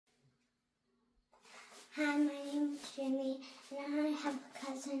Jimmy, and I have a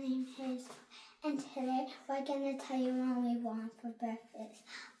cousin named Hazel. And today we're going to tell you what we want for breakfast.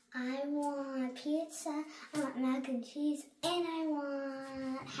 I want pizza, I want mac and cheese, and I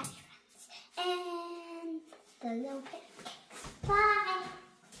want hash browns. And the little pancakes. Bye!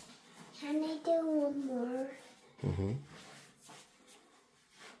 Can I do one more? Mm-hmm.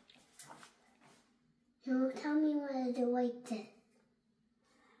 You tell me what to do like this.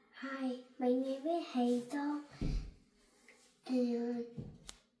 Hi, my name is Hazel,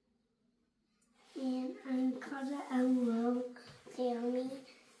 and I'm called a Emerald family,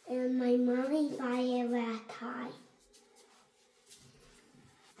 and my mommy buy a rat tie.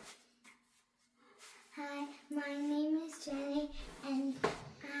 Hi, my name is Jenny, and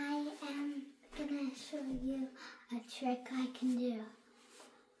I am gonna show you a trick I can do.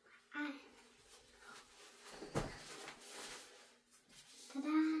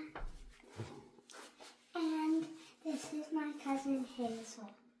 Ta-da! And this is my cousin Hazel.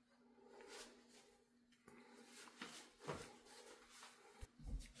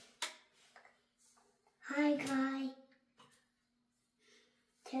 Hi guys.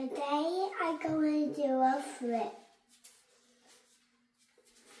 Today I'm going to do a flip.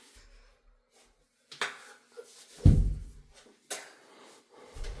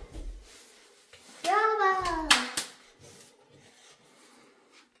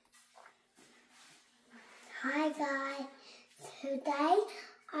 Hi guys, today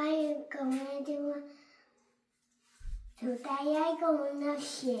I'm going to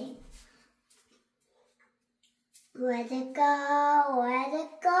sing. Let it go,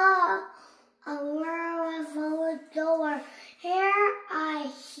 a world full of door. Here I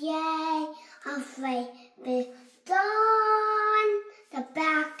say, afraid be gone, the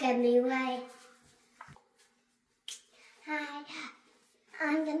back of me way. Hi,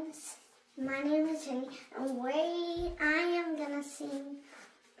 my name is Jenny, and I am gonna sing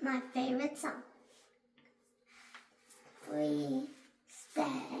my favorite song. Please stay.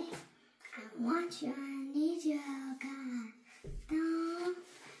 I want you, I need you, God. Don't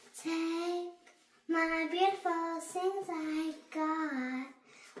take my beautiful things I got.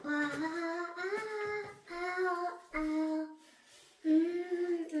 Whoa,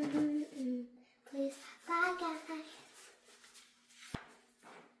 Please, bye guys.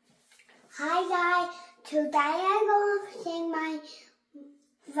 Hi guys, today I'm going to sing my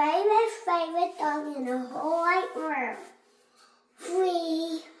favorite song in the whole wide world.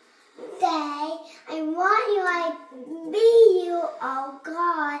 Free day, I want you, I be you, oh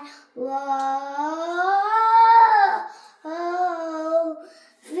God. Whoa,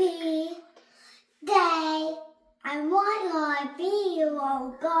 free day, I want you, I be you,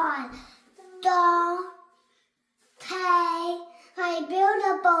 oh God. Don't take my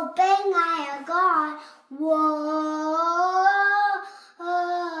beautiful thing I got. Whoa,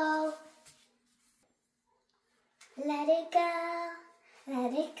 let it go,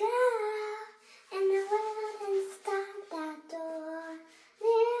 let it go, and the world can stop that door.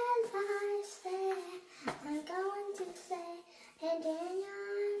 There's I say, I'm going to say, and then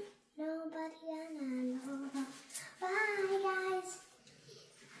nobody gonna know. Bye guys.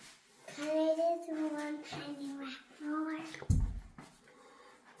 Can I do one tiny rap more?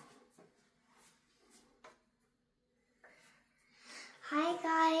 Hi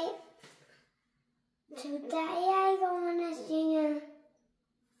guys, today I'm going to sing.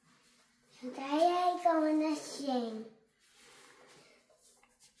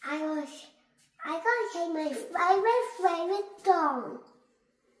 I gonna sing my favorite song.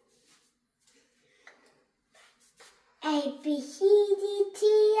 A B C D T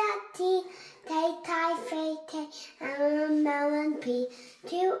F T Tay Tay Fay Tay M L N P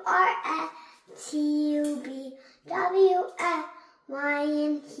Q R S T U B W X Y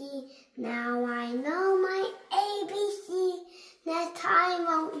and Z. Now I know my ABC. Next time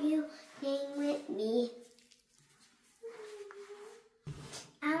won't you sing with me?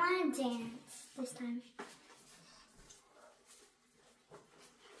 I want to dance this time.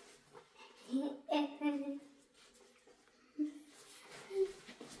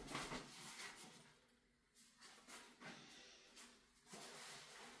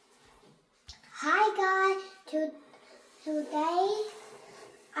 Hi guys, today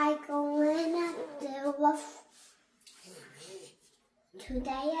I'm going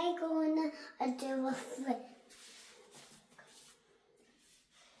to do a flip.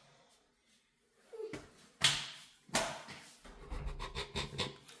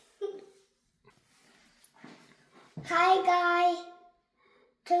 Hi guys,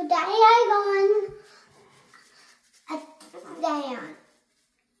 today I'm going to dance.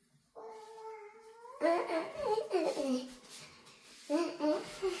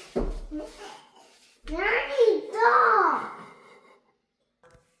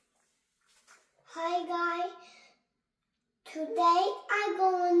 Today I'm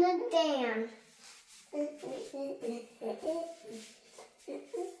going to dance.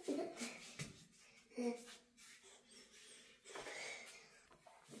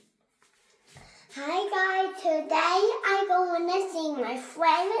 Hi guys, today I'm going to sing my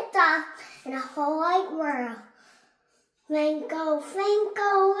favorite song in the whole wide world. Twinkle,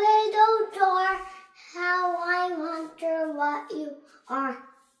 twinkle, little star, how I wonder what you are.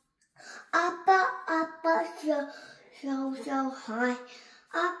 Up, so, so high.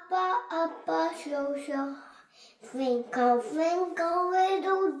 Up, so high. Twinkle, twinkle,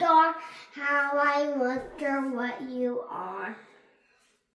 little star, how I wonder what you are.